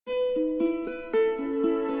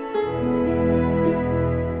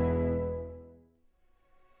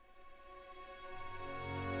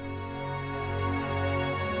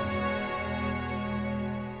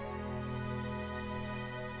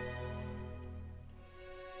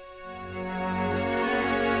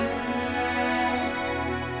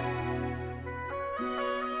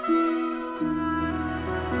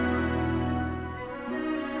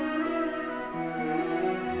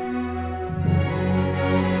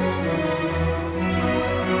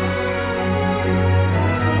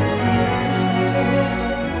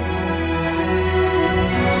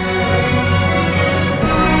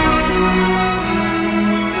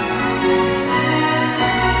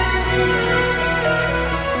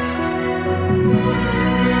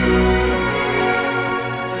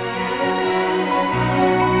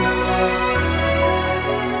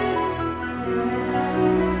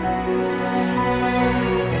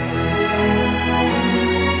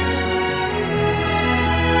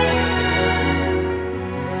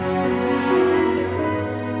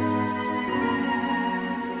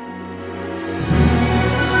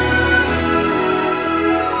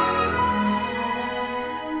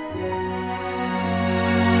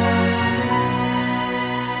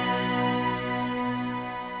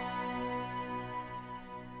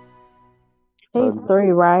He's So, 3,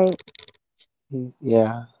 right?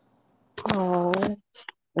 yeah. Oh,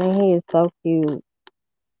 and he is so cute.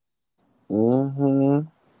 Mm-hmm.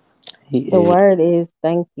 He The is. word is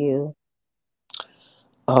thank you.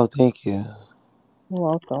 Oh, thank you. You're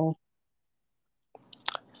welcome.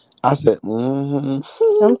 I said, mm-hmm.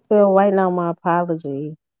 I'm still waiting on my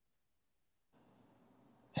apology.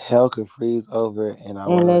 Hell could freeze over and I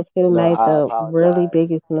And want to let that you you know made I the really apologize.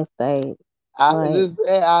 biggest mistake. I Like, just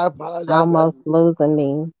said I apologize. almost losing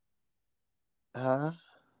me. Huh?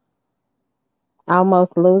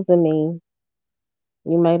 Almost losing me.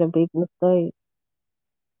 You made a big mistake.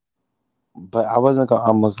 But I wasn't gonna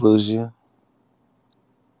almost lose you.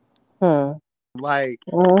 Hmm. Like,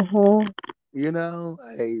 Mm-hmm.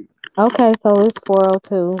 like Okay, so it's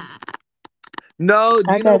 4:02. no,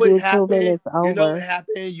 do I you know got what you two happened? minutes You know what over.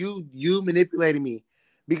 happened? You manipulated me.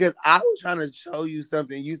 Because I was trying to show you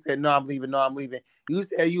something. You said, no, I'm leaving, no, I'm leaving. You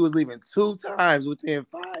said you was leaving 2 times within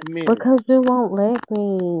 5 minutes. Because you won't let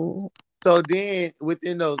me. So then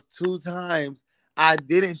within those 2 times, I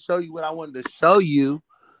didn't show you what I wanted to show you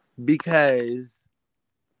because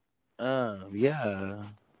yeah.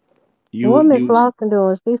 What Miss You Lawson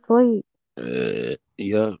doing? She sleep.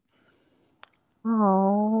 yep.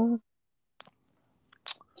 Oh,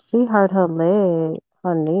 she hurt her leg,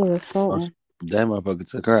 her knee or Oh, something. that motherfucker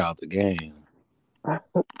took her out the game.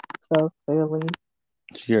 So silly.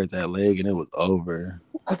 She hurt that leg and it was over.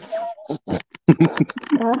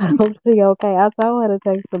 I hope she okay. I told her to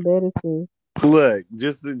take some medicine. Look,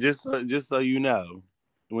 just so you know,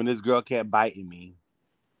 when this girl kept biting me.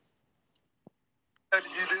 What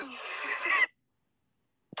did you do?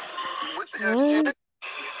 What the hell did you do? What?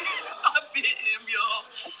 I bit him, y'all.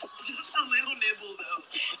 Just a little nibble,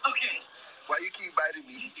 though. Okay. Why you keep biting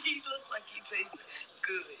me? He looks like he tastes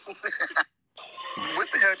good. What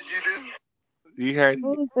the hell did you do? You heard it?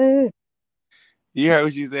 Who is that? You heard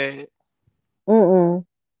what she said? Mm-mm.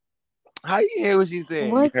 How you hear what she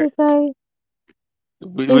said? You What heard? you say?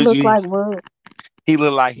 He What look you? like what? He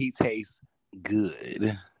look like he tastes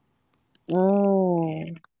good.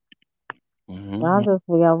 Mm. Y'all Mm-hmm. just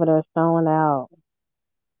be over there showing out.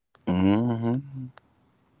 Mm-hmm.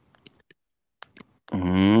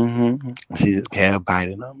 Mm-hmm. She just kept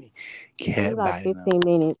biting on me. We Kept got biting on 15 me.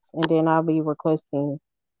 minutes and then I'll be requesting.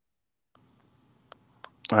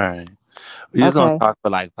 All right. We're just gonna Okay. talk for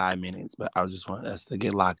like 5 minutes, but I just want us to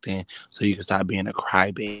get locked in so you can stop being a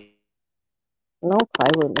crybaby. Don't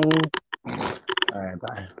play with me. All right,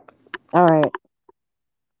 bye. All right.